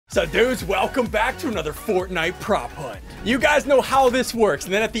So dudes, welcome back to another Fortnite prop hunt. You guys know how this works,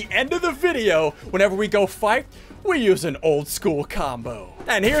 and then at the end of the video, whenever we go fight, we use an old school combo.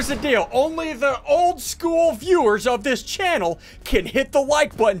 And here's the deal, only the old school viewers of this channel can hit the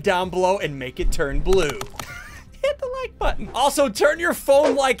like button down below and make it turn blue. Hit the like button. Also, turn your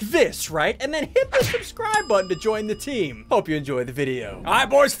phone like this, right? And then hit the subscribe button to join the team. Hope you enjoy the video. All right,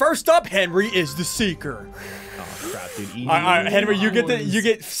 boys, first up, Henry is the seeker. Crap, dude. All right, Henry, you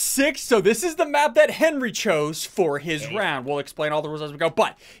get 6. So this is the map that Henry chose for his round. We'll explain all the rules as we go,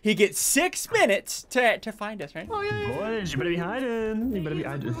 but he gets 6 minutes to find us, right? Oh yeah. Boys, you better be hiding. You better be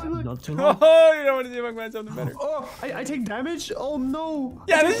hiding. Not too long. Oh, you don't want to see if I can find something better. Oh, I take damage. Oh no.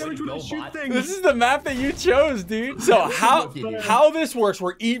 Yeah, this is the map that you chose, dude. So how this works?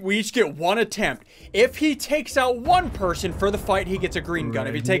 We each get 1 attempt. If he takes out 1 person for the fight, he gets a green gun.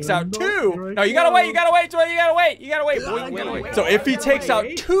 If he takes out 2, no, you gotta wait. You gotta wait. Boy. So if he takes out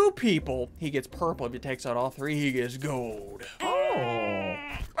 2 people, he gets purple. If he takes out all 3, he gets gold. Oh.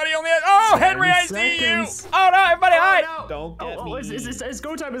 But he only has, oh, Henry, I see you. Oh no, everybody hide. No. Don't get me. It's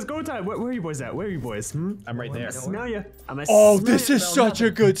go time. It's go time. Where are you boys at? Where are you boys? I'm right there. I smell you. Oh, this is such a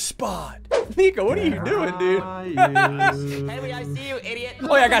good spot. Nico, what are you doing, dude? Henry, I see you, idiot.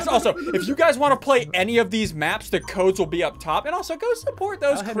 Oh yeah, guys, also, if you guys want to play any of these maps, the codes will be up top. And also, go support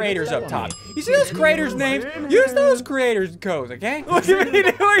those creators up top. You see those creators' names? Use those creators' codes, okay? Look at me,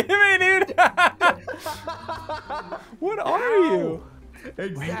 dude. What are you?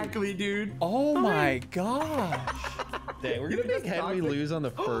 Exactly, dude. Oh my gosh. Dang, we're gonna make Henry lose on the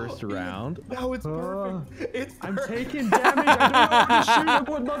first round. No, it's perfect. I'm taking damage. I don't know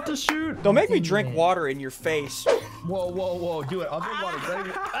what to shoot. Not to shoot. Don't make me drink water in your face. Whoa. Do it. I'll drink water.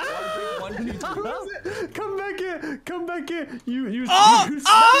 Ready? 1, 2, 3. Come back here. Come back here. You. All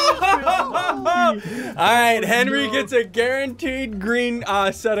right, Henry gets a guaranteed green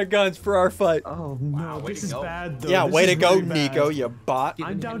set of guns for our fight. Oh no, this is bad though. Yeah, way to go, really Nico, you bot.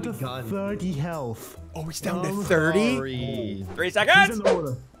 I'm down to 30 health. Oh, he's down to 30? 3 seconds. Who's in the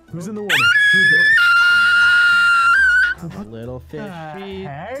water? Who's in the water? Little fishy.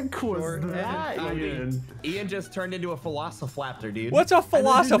 Heck was that, Ian? Ian just turned into a Velociflaptor, dude. What's a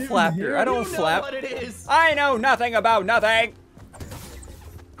Velociflaptor? I don't flap. What it is. I know nothing about nothing.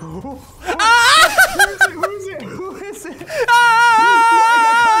 Who is it?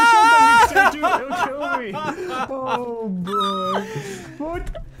 Oh boy.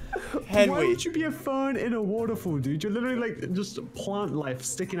 What? Henry. Why would you be a fern in a waterfall, dude? You're literally like just plant life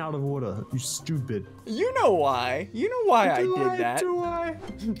sticking out of water. You stupid. You know why. You know why I did that. Do I?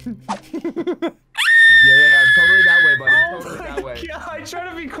 Yeah, totally that way, buddy. Oh Totally my that way. God, I try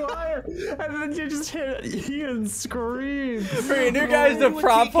to be quiet, and then you just hear Ian scream. For your new guys, the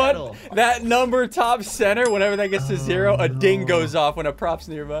prop hunt, that number top center, whenever that gets to 0, a ding goes off when a prop's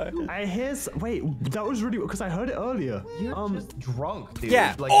nearby. I hear. Wait, that was really because I heard it earlier. You're just drunk, dude.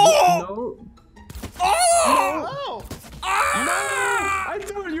 Yeah. Like, Oh! No. Oh! I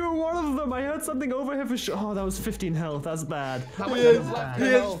thought you were one of them. I heard something over here for sure. Oh, that was 15 health. That's bad. He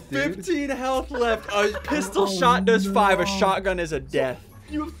has 15 health left. A pistol shot does 5. A shotgun is a death.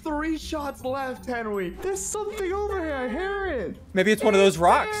 You have 3 shots left, Henry. There's something over here. I hear it. Maybe it's one of those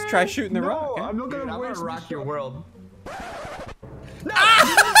rocks. Try shooting the rock. I'm not gonna I'm waste gonna rock your world. No!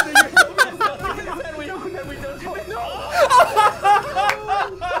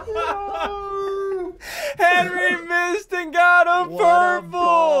 Henry missed and got a purple.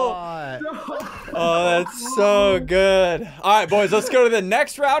 Oh, that's so good. All right, boys, let's go to the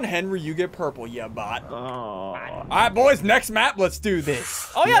next round. Henry, you get purple, you bot. Oh. All right, boys, next map. Let's do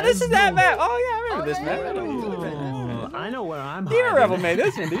this. Oh, yeah, this is that map. Oh, yeah, I remember this map. I know where I'm hiding. Even Rebel made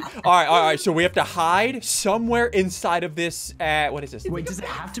this one, dude. All right. So we have to hide somewhere inside of this. What is this? Wait, does it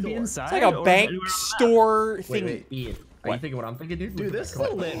have to be inside? It's like a bank store thing. Wait, Ian. Are you thinking what I'm thinking, dude? Dude, this is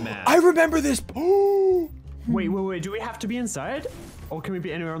a lit map. I remember this. Wait. Do we have to be inside? Or can we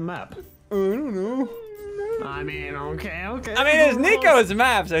be anywhere on the map? I don't know. I mean, okay. I mean, it's Nico's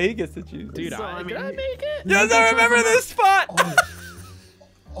map, so he gets to choose. Dude, So, can I make it? Yes, I remember this spot.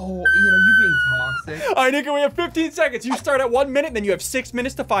 Oh, Ian, are you being toxic? All right, Nico, we have 15 seconds. You start at 1 minute, then you have 6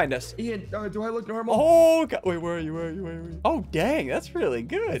 minutes to find us. Ian, do I look normal? Oh, God. Wait, where are you? Oh, dang, that's really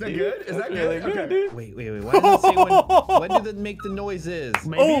good, Is that dude. good? Is that really good? Okay. dude? Wait. Why does it say when did it make the noises?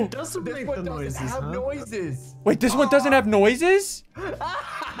 Maybe it doesn't This make one the doesn't noises, have huh? noises. Wait, this one doesn't have noises? No,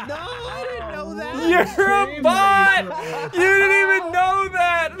 I didn't know that. You're a bot! You didn't even know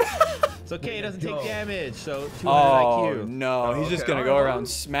that! It's okay, it doesn't take damage, so 200 Oh, IQ. no. He's just gonna go around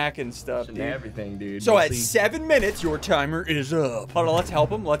smacking stuff, And dude. everything, dude. So at 7 minutes, your timer is up. Hold on, let's help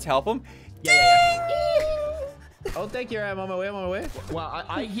him. Yeah. Oh, thank you. I'm on my way. I'm on my way. Wow,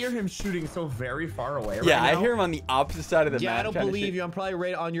 I hear him shooting so very far away. Yeah, right I now. hear him on the opposite side of the Yeah, map. I don't trying to believe shoot. you. I'm probably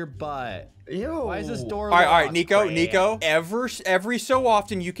right on your butt. Ew. Why is this door All right, locked? Nico, Crap. Nico. Every so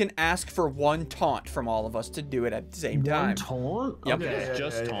often, you can ask for one taunt from all of us to do it at the same time. Taunt? Yep. Okay. It's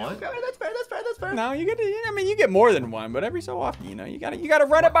just taunt. Okay, that's fair. That's fair. That's fair. No, you get. I mean, you get more than one, but every so often, you know, you gotta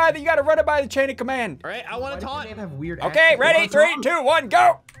run it by the chain of command. All right, I want Why to does taunt. the name have weird Okay, accents? ready? 3, 2, 1,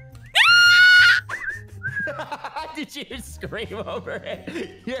 go! Did you scream over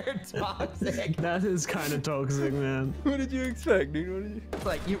it? You're toxic. That is kind of toxic, man. What did you expect, dude? What did you? It's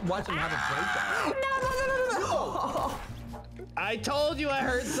like you watch him have a breakdown. No. I told you I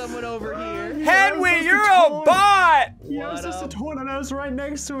heard someone over here. Henry, you're a bot! Yeah, it's just a taunt and I was right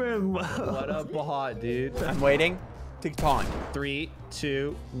next to him. What a bot, dude. I'm waiting to taunt. 3,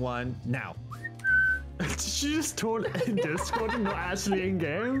 2, 1, now. Did you just taunt in Discord and not actually in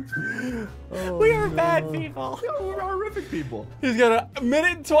game? Oh, We are bad people. No, we're horrific people. He's got a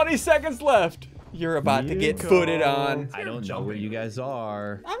minute and 20 seconds left. You're about to get Nico. footed on. I don't know where you guys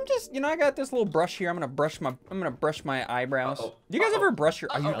are. I'm just, I got this little brush here. I'm gonna brush my eyebrows. Uh-oh. Do you guys ever brush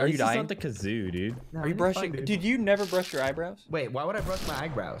your? Are At you least it's dying? not the kazoo, dude. Are you brushing? Dude, you never brush your eyebrows? Wait, why would I brush my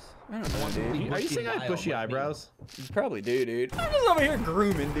eyebrows? I don't know, dude. Are you saying I have bushy Style, eyebrows? You probably do, dude. I'm just over here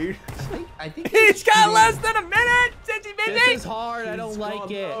grooming, dude. I think He's got less than a minute since he made This me. is hard. I don't like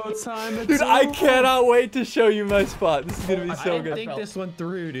it. Dude, I cannot wait to show you my spot. This is gonna be I so didn't good. Think this one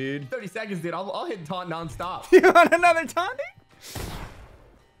through, dude. 30 seconds, dude. I'll hit taunt nonstop. You want another taunt,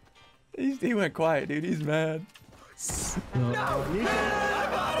 dude? He went quiet, dude. He's mad.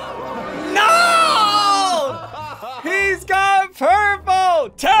 No! He's got purple!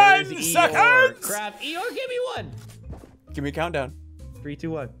 10 Where's Eeyore? seconds! Crap. Eeyore, give me one. Give me a countdown. 3,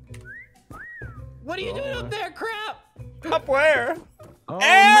 2, 1. What are you doing up there, crap? Up where? Oh,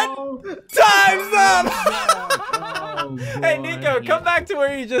 And no. time's up! Oh, Hey, boy. Nico, come back to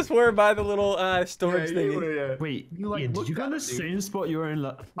where you just were by the little storage thingy. Wait, You, like, Ian, did looked you go in up, the dude. same spot you were in?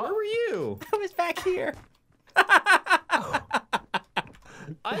 Where were you? I was back here.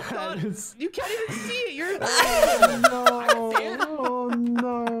 I thought is- you can't even see it. You're. Oh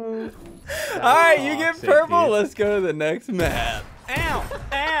no. All right, you get Sick, purple. dude. Let's go to the next map. Ow,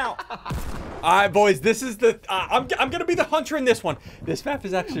 ow. All right, boys, this is the, I'm gonna be the hunter in this one. This map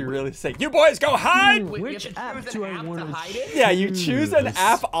is actually really sick. You boys go hide. Wait, Which you have app to choose do an I app to want to hide it? Yeah, you choose an choose?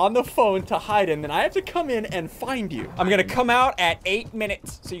 app on the phone to hide in, then I have to come in and find you. I'm gonna come out at 8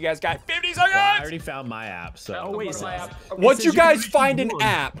 minutes, so you guys got 50 seconds. Well, I already found my app, so. Oh wait, Go to my app. Okay, Once says you you can guys only find choose an one.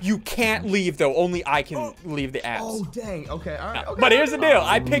 app, you can't leave though. Only I can leave the apps. Oh, dang. Okay, all right. Okay, But here's the okay. deal.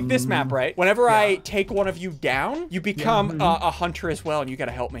 I picked this map, right? Whenever I take one of you down, you become a hunter as well, and you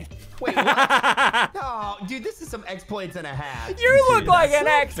gotta help me. Wait, what? No, dude, this is some exploits and a half. You look like an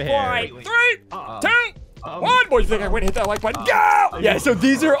that's not fair. exploit. Wait, 3, 2, 1. Boys, think I went hit that like button? Go! Yeah, so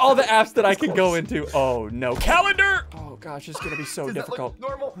these are all the apps that I can go into. Oh no, calendar! Oh gosh, it's gonna be so Does that difficult. look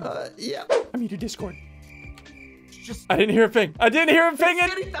normal? Yeah. I need to Discord. Just I didn't hear a ping. I didn't hear a ping in.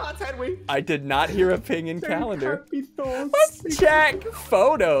 City thoughts, Henry. I did not hear a ping in calendar. Happy thoughts. Let's check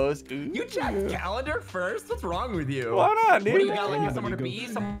photos. You check calendar first? What's wrong with you? Why not, dude? What do you got? Like somewhere to be?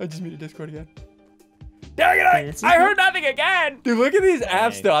 I just made a Discord again. Dang it! I heard nothing again. Dude, look at these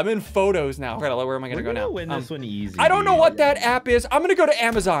apps though. I'm in photos now. Where am I gonna go now? Win this one easy. I don't know dude. what that app is. I'm gonna go to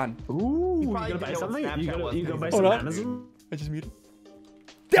Amazon. Ooh, you probably gonna buy didn't know something? what You Snapchat gonna was buy because some Hold on. Amazon? I just muted.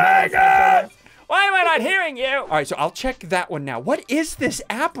 Dang it! Why am I not hearing you? All right, so I'll check that one now. What is this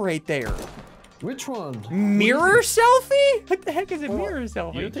app right there? Which one? Mirror selfie? What the heck is a mirror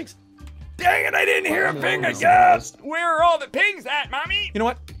selfie? You take. Dang it, I didn't hear a ping again. Where are all the pings at, mommy? You know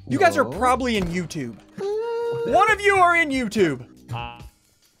what? You guys are probably in YouTube. One of you are in YouTube. Dang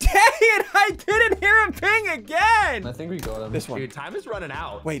it, I didn't hear a ping again. I think we got him. This one. Dude, time is running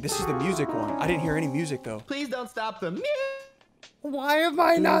out. Wait, this is the music one. I didn't hear any music though. Please don't stop them. Why am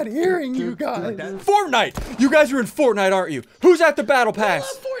I not hearing you guys? Like that? Fortnite! You guys are in Fortnite, aren't you? Who's at the battle We love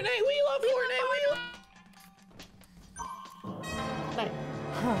pass? Fortnite. We love Fortnite. We love.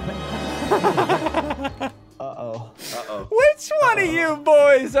 Uh-oh. Which one of you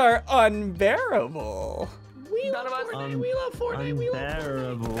boys are unbearable? We None love of us- Fortnite. We love Fortnite. We love.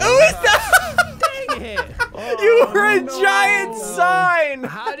 Unbearable. Who is that? Dang it! You were a giant sign.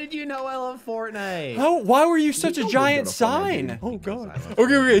 How did you know I love Fortnite? Oh, why were you such a giant go to Fortnite, sign? dude. Oh god.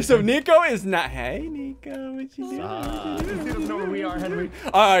 Okay, so Nico is not. Hey, Nico, what you doing? He doesn't know where we are, Henry.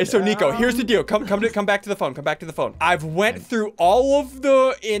 All right, so Nico, here's the deal. Come back to the phone. Come back to the phone. I've went through all of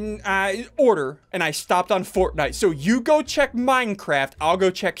the in order, and I stopped on Fortnite. So you go check Minecraft. I'll go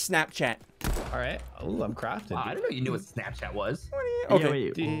check Snapchat. All right. Oh, I'm crafting. Wow, I didn't know you knew what Snapchat was. Okay. Yeah,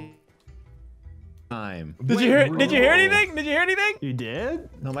 wait. Dude. time. Did you hear? Did you hear anything? Did you hear anything? You did?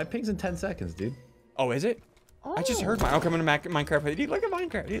 No, my ping's in 10 seconds, dude. Oh, is it? I just heard mine. I'll come into Minecraft. Dude, look at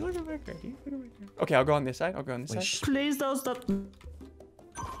Minecraft. Dude, look at Minecraft. Dude, look at Minecraft. Okay, I'll go on this side. I'll go on this side. Please don't stop.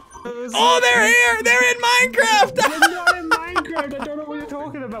 Oh, they're here! They're in Minecraft! We're not in Minecraft. I don't know what you're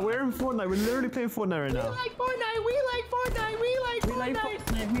talking about. We're in Fortnite. We're literally playing Fortnite right now. We like Fortnite. We like Fortnite. We like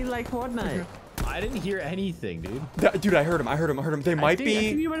Fortnite. We like Fortnite. I didn't hear anything, dude. Dude, I heard him. I heard him. They might I be.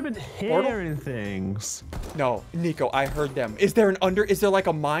 think you might have been hearing things. No, Nico, I heard them. Is there like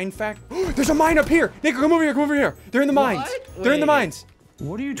a mine fact? There's a mine up here. Nico, come over here. Come over here. They're in the mines. They're in the mines.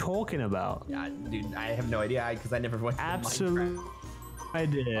 What are you talking about? Yeah, dude, I have no idea because I never went to Absolutely.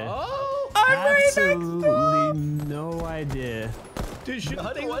 idea. Oh! Absolutely no idea. Dude, shoot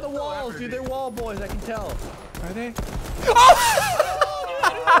hunting with the walls, dude. They're wall boys, I can tell. Are they? Oh!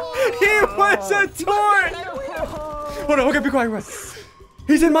 He was a torch! Hold on, okay, be quiet, bro.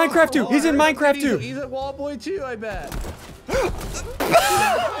 He's in Minecraft too. He's in Minecraft too. He's a wall boy too, I bet. They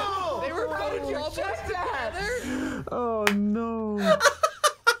were both wall boys together. Oh no.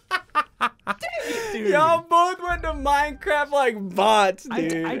 Y'all both went to Minecraft like bots,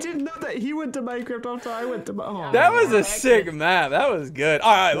 dude. I didn't know that he went to Minecraft after I went to Minecraft. That was a sick map. That was good.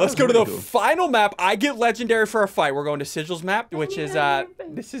 All right, let's go to the final map. I get legendary for a fight. We're going to Sigil's map, which is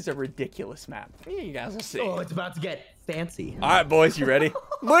this is a ridiculous map. You guys will see. Oh, it's about to get fancy. All right, boys, you ready?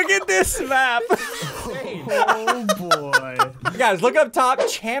 Look at this map. Oh boy. Guys, look up top,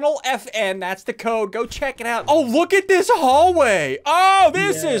 ChannelFN. That's the code. Go check it out. Oh, look at this hallway. Oh,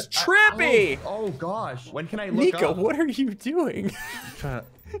 this is trippy. Oh gosh. When can I look Nico, up? what are you doing?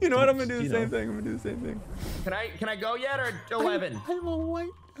 You know what? I'm gonna do the You same know. thing. I'm gonna do the same thing. Can I go yet or 11? I'm a white.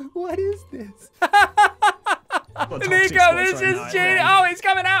 What is this? Toxic Nico, sports this right is now, cheating. man. Oh, he's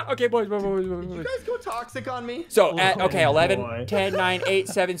coming out. Okay, boys. You guys go toxic on me? So, okay, 11, boy. 10, 9, 8,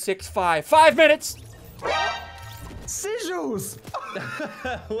 7, 6, 5. 5 minutes. Sigils.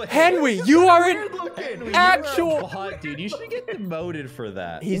 Henry, you are an Looking. actual... Bot, dude. You should get demoted for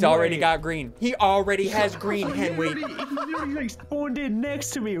that. He's already got green. He already has green, Henry. He literally like spawned in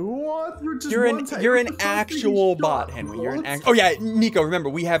next to me. What? You're an actual bot, Henry. You're an act. Oh yeah, Nico. Remember,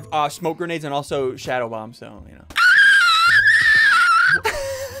 we have smoke grenades and also shadow bombs. So you know.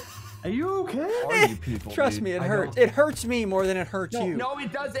 Are you okay? Are you people, Trust dude? me, it I hurts. know. It hurts me more than it hurts you. No,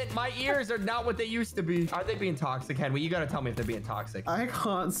 it doesn't. My ears are not what they used to be. Are they being toxic, Henry? You gotta tell me if they're being toxic. I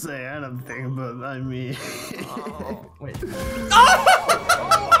can't say anything, but I mean. Oh, wait.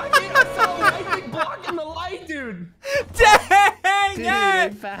 I saw the lightning blocking the light, dude. Dang Dude, it! I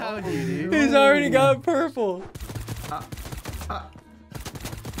found you, dude. He's already got purple.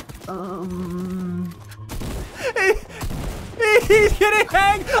 He's getting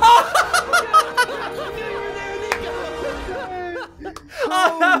hanged.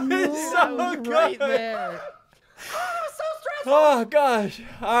 Oh, that was so good. Right there. Oh gosh.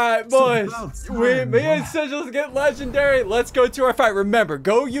 All right, boys. Me and Sigils get legendary. Let's go to our fight. Remember,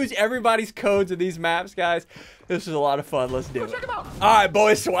 go use everybody's codes in these maps, guys. This is a lot of fun. Let's do it. All right,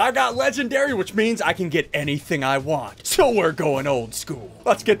 boys. So I got legendary, which means I can get anything I want. So we're going old school.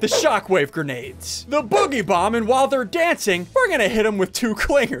 Let's get the shockwave grenades, the boogie bomb, and while they're dancing, we're gonna hit them with 2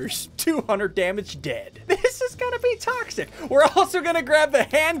 clingers. 200 damage dead. This is gonna be toxic. We're also gonna grab the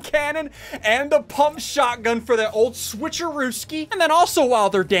hand cannon and the pump shotgun for the old switcherooski. And then also while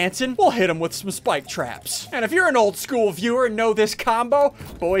they're dancing, we'll hit them with some spike traps. And if you're an old school viewer and know this combo,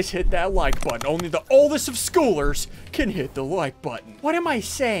 boys, hit that like button. Only the oldest of schoolers can hit the like button. What am I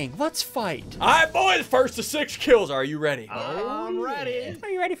saying? Let's fight. All right, boys, first to 6 kills. Are you ready? I'm ready. Are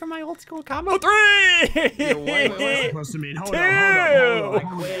you ready for my old school combo? 3! Supposed to mean, hold 2!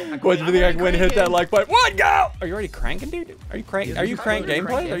 I What do you think I can win? Hit that cranking. like button. 1, go! Are you already cranking, dude? Are you crank gameplay? Are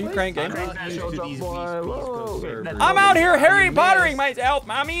you crank gameplay? I'm out here Harry Pottering myself,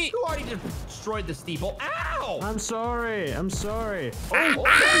 mommy. You already destroyed the steeple. Ow! I'm sorry. I'm sorry.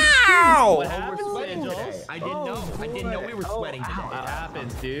 Ow! What happened, Sweating today. Angels? I didn't know. I didn't know we were sweating today. What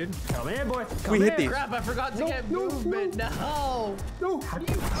happens, dude? Come here, boy. We hit these. Crap, I forgot to get movement. No.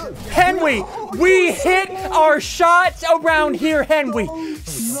 Henry, we hit our shots around here, Henry.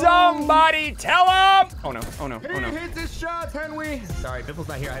 Somebody tell him. Oh no, oh no, oh no. Hit this shot, Henry. Sorry, Biffle's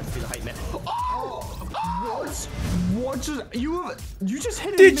not here. I have to be the hype man. What just you just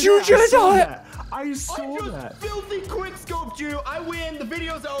hit it? Did you just I saw I that. just filthy quick scoped you. I win. The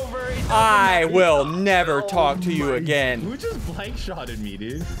video's over. It doesn't I matter. will never talk to you again. Who just blank shotted me,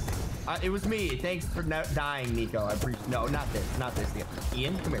 dude? It was me. Thanks for dying, Nico. I appreciate. No, not this. Not this.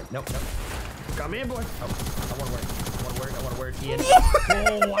 Ian, come here. Nope. Come here, boy. I want to win. want to wear it, Ian.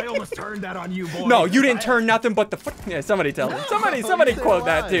 Oh, I almost turned that on you, boy. No, you didn't turn nothing but the foot. Yeah, somebody tell him. Somebody quote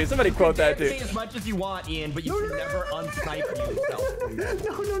that too. Somebody quote that too. Say as much as you want, Ian, but you can never unsnipe yourself.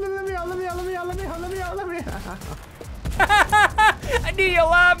 No, let me out. I knew you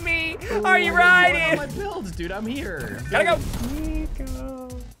love me. Are you riding? My builds, dude. I'm here. Gotta go. Nico.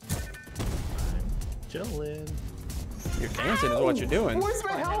 Chillin'. You're dancing is what you're doing. Where's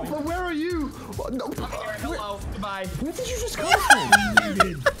my health? Where are you? No. Hello, goodbye. Where did you just come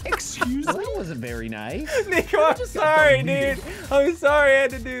from? Excuse Well, me? that wasn't very nice. Nico, I'm sorry, dude. I'm sorry I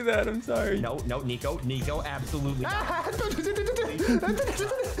had to do that. I'm sorry. No, Nico, absolutely not.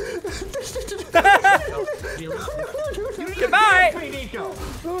 Goodbye. Nico.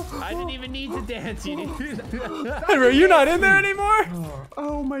 I didn't even need to dance. You Are you not in there anymore?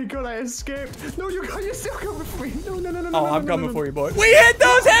 Oh my god, I escaped. No, you're still coming for me. No. Oh, I'm coming for you, boy. We hit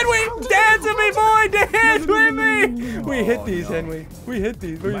those, Henry! Dance with me, boy! Dance with me! We hit these, Henry. We hit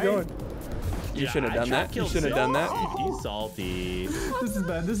these. Where are you going? You shouldn't have done that. You shouldn't have done that. He's salty. This is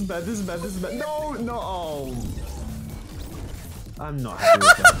bad. No. Oh. I'm not happy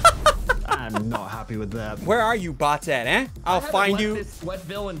with that. I'm not happy with that. Where are you bots at, eh? I'll find you. This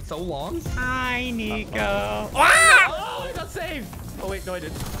Sweatville in so long. Hi, Nico. Ah! Oh, I got saved. Oh, wait, no, I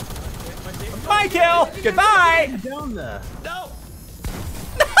didn't. My kill. Goodbye. Down there. No.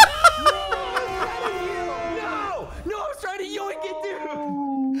 No, I was trying to yoink it,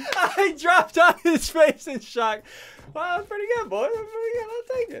 dude. I dropped on his face in shock. Well, that's pretty good, boy. That's pretty good. I'll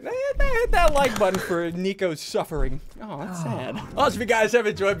take it. Hit that like button for Nico's suffering. Oh, that's sad. Also, if you guys have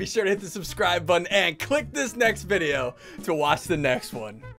enjoyed, be sure to hit the subscribe button and click this next video to watch the next one.